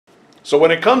So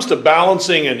when it comes to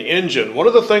balancing an engine, one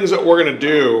of the things that we're going to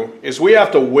do is we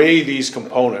have to weigh these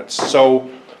components. So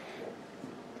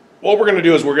what we're going to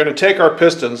do is we're going to take our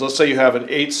pistons. Let's say you have an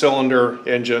 8-cylinder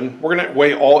engine. We're going to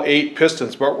weigh all 8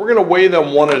 pistons, but we're going to weigh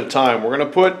them one at a time. We're going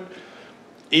to put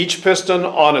each piston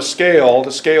on a scale.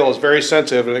 The scale is very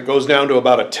sensitive and it goes down to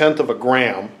about 1/10 of a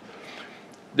gram.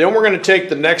 Then we're going to take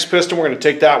the next piston, we're going to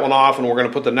take that one off, and we're going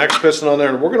to put the next piston on there,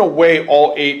 and we're going to weigh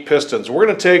all 8 pistons. We're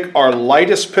going to take our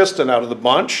lightest piston out of the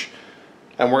bunch,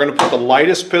 and we're going to put the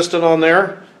lightest piston on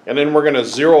there, and then we're going to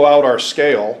zero out our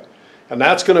scale, and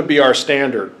that's going to be our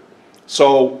standard.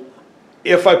 So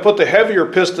if I put the heavier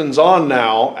pistons on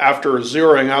now, after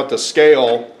zeroing out the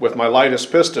scale with my lightest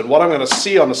piston, what I'm going to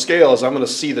see on the scale is I'm going to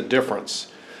see the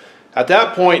difference. At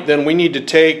that point, then we need to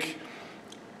take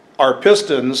our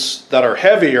pistons that are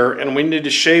heavier and we need to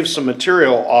shave some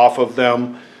material off of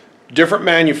them. Different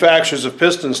manufacturers of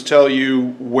pistons tell you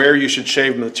where you should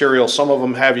shave material. Some of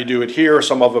them have you do it here,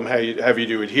 some of them have you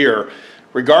do it here.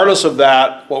 Regardless of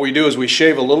that, what we do is we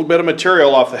shave a little bit of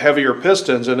material off the heavier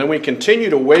pistons, and then we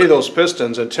continue to weigh those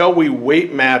pistons until we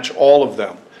weight match all of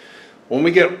them. When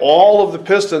we get all of the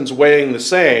pistons weighing the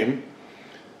same,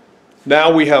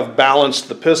 now we have balanced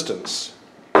the pistons.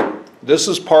 This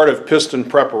is part of piston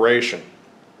preparation.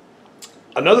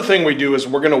 Another thing we do is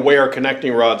we're going to weigh our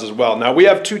connecting rods as well. Now we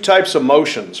have 2 types of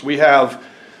motions. We have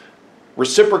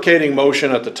reciprocating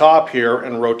motion at the top here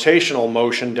and rotational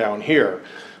motion down here.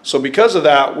 So because of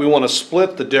that, we want to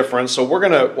split the difference. So what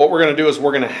we're going to do is we're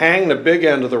going to hang the big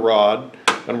end of the rod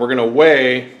and we're going to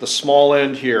weigh the small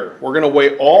end here. We're going to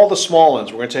weigh all the small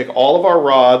ends. We're going to take all of our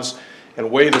rods and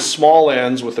weigh the small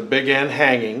ends with the big end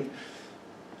hanging.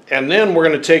 And then we're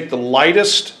going to take the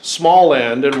lightest small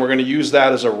end and we're going to use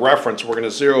that as a reference. We're going to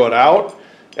zero it out,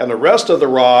 and the rest of the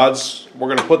rods, we're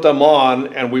going to put them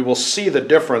on and we will see the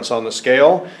difference on the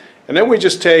scale. And then we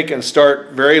just take and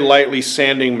start very lightly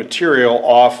sanding material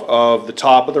off of the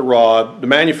top of the rod. The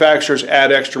manufacturers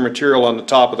add extra material on the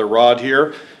top of the rod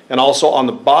here and also on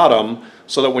the bottom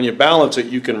so that when you balance it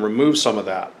you can remove some of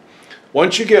that.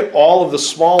 Once you get all of the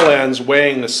small ends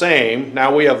weighing the same,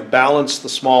 now we have balanced the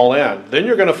small end. Then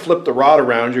you're going to flip the rod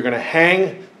around, you're going to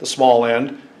hang the small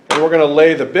end, and we're going to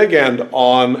lay the big end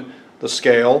on the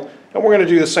scale, and we're going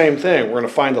to do the same thing. We're going to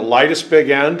find the lightest big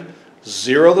end,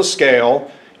 zero the scale,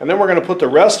 and then we're going to put the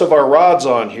rest of our rods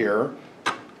on here,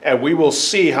 and we will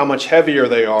see how much heavier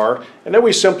they are, and then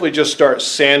we simply just start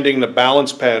sanding the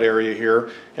balance pad area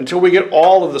here until we get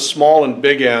all of the small and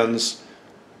big ends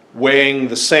weighing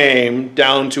the same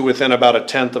down to within about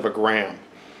 1/10 of a gram.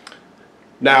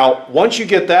 Now once you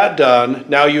get that done,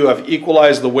 now you have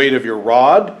equalized the weight of your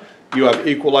rod, you have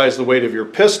equalized the weight of your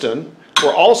piston.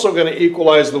 We're also going to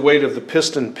equalize the weight of the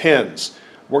piston pins.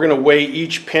 We're going to weigh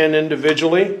each pin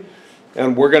individually,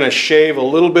 and we're going to shave a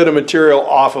little bit of material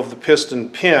off of the piston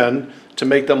pin to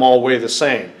make them all weigh the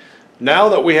same. Now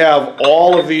that we have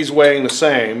all of these weighing the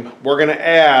same, we're going to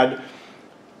add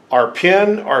our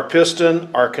pin, our piston,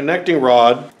 our connecting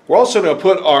rod. We're also going to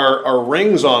put our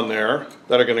rings on there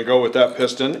that are going to go with that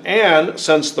piston, and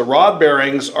since the rod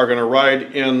bearings are going to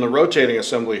ride in the rotating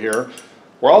assembly here,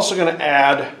 we're also going to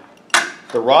add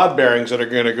the rod bearings that are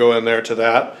going to go in there to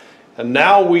that. And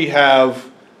now we are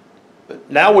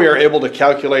able to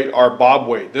calculate our bob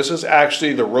weight. This is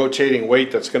actually the rotating weight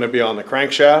that's going to be on the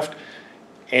crankshaft.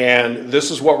 And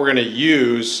this is what we're going to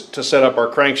use to set up our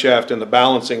crankshaft in the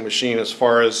balancing machine as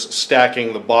far as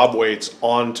stacking the bob weights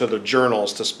onto the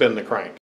journals to spin the crank.